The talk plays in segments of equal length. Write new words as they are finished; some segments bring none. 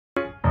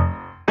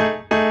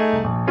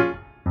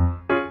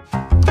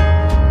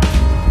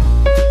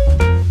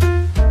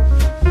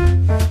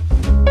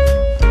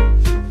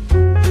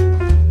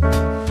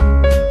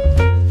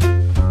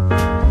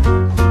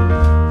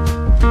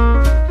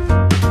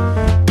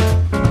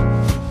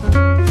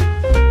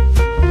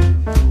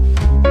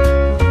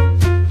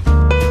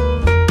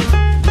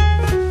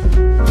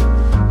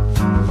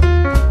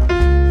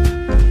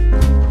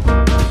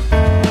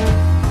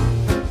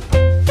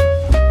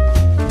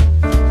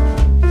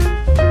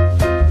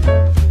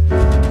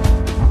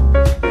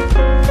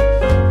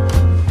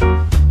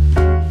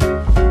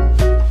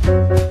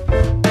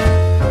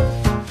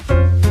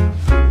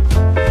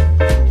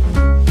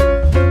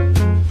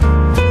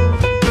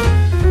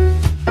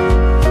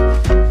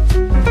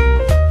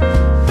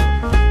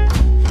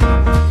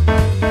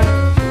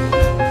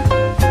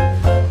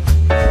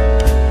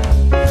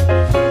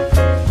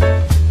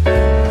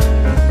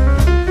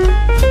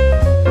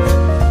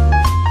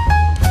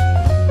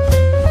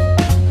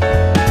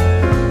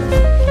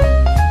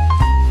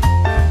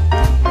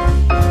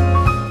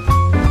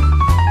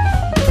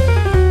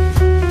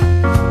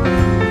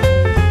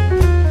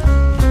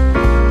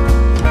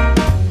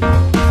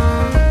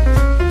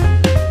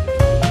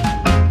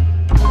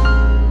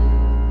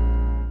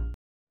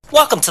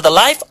Welcome to the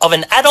life of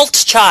an adult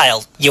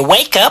child. You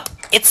wake up,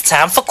 it's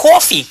time for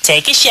coffee.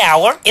 Take a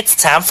shower, it's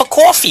time for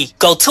coffee.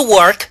 Go to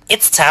work,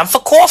 it's time for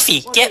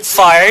coffee. Get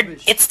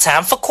fired, it's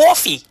time for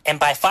coffee. And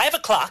by 5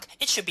 o'clock,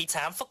 it should be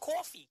time for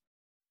coffee.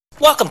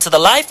 Welcome to the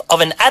life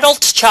of an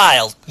adult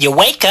child. You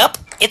wake up,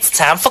 it's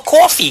time for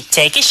coffee.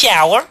 Take a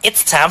shower,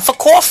 it's time for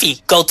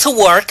coffee. Go to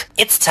work,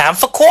 it's time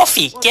for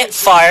coffee. Get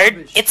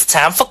fired, it's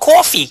time for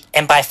coffee.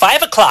 And by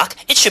 5 o'clock,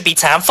 it should be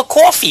time for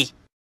coffee.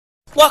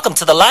 Welcome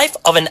to the life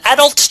of an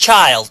adult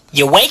child.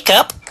 You wake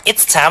up,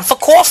 it's time for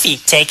coffee.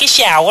 Take a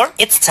shower,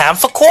 it's time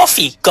for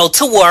coffee. Go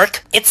to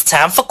work, it's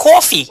time for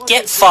coffee.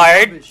 Get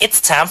fired,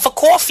 it's time for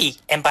coffee.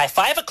 And by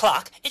 5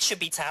 o'clock, it should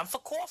be time for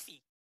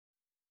coffee.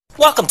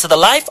 Welcome to the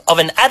life of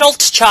an adult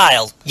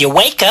child. You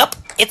wake up,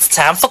 it's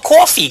time for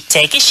coffee.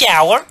 Take a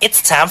shower,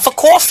 it's time for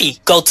coffee.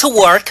 Go to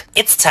work,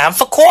 it's time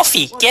for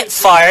coffee. Get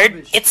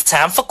fired, it's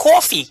time for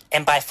coffee.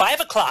 And by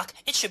 5 o'clock,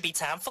 it should be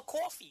time for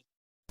coffee.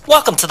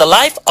 Welcome to the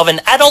life of an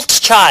adult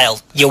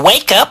child. You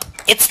wake up,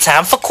 it's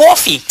time for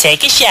coffee.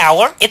 Take a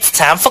shower, it's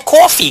time for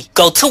coffee.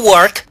 Go to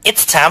work,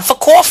 it's time for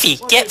coffee.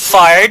 Get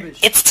fired,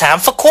 it's time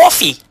for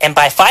coffee. And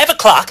by 5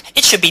 o'clock,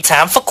 it should be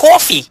time for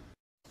coffee.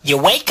 You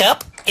wake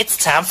up, it's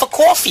time for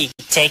coffee.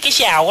 Take a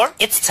shower,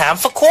 it's time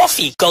for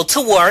coffee. Go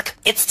to work,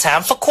 it's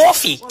time for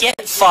coffee. Get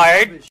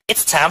fired,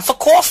 it's time for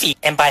coffee.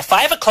 And by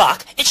 5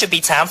 o'clock, it should be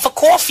time for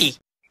coffee.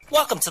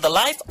 Welcome to the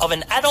life of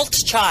an adult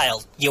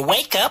child. You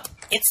wake up,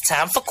 it's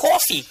time for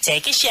coffee.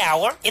 Take a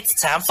shower,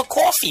 it's time for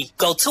coffee.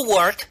 Go to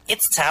work,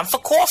 it's time for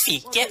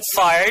coffee. Get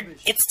fired,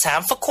 it's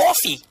time for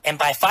coffee. And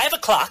by 5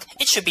 o'clock,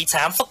 it should be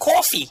time for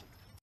coffee.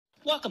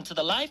 Welcome to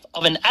the life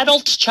of an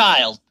adult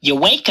child. You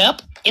wake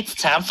up, it's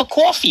time for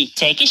coffee.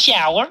 Take a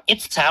shower,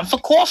 it's time for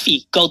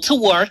coffee. Go to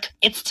work,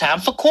 it's time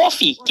for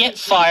coffee. Get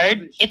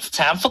fired, it's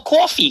time for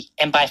coffee.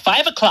 And by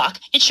 5 o'clock,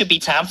 it should be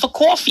time for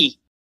coffee.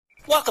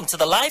 Welcome to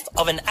the life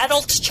of an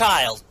adult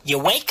child. You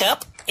wake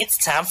up, it's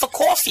time for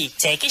coffee.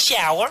 Take a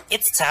shower,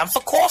 it's time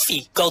for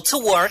coffee. Go to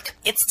work,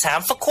 it's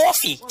time for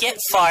coffee. Get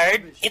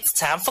fired, it's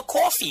time for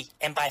coffee.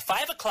 And by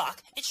 5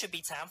 o'clock, it should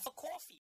be time for coffee.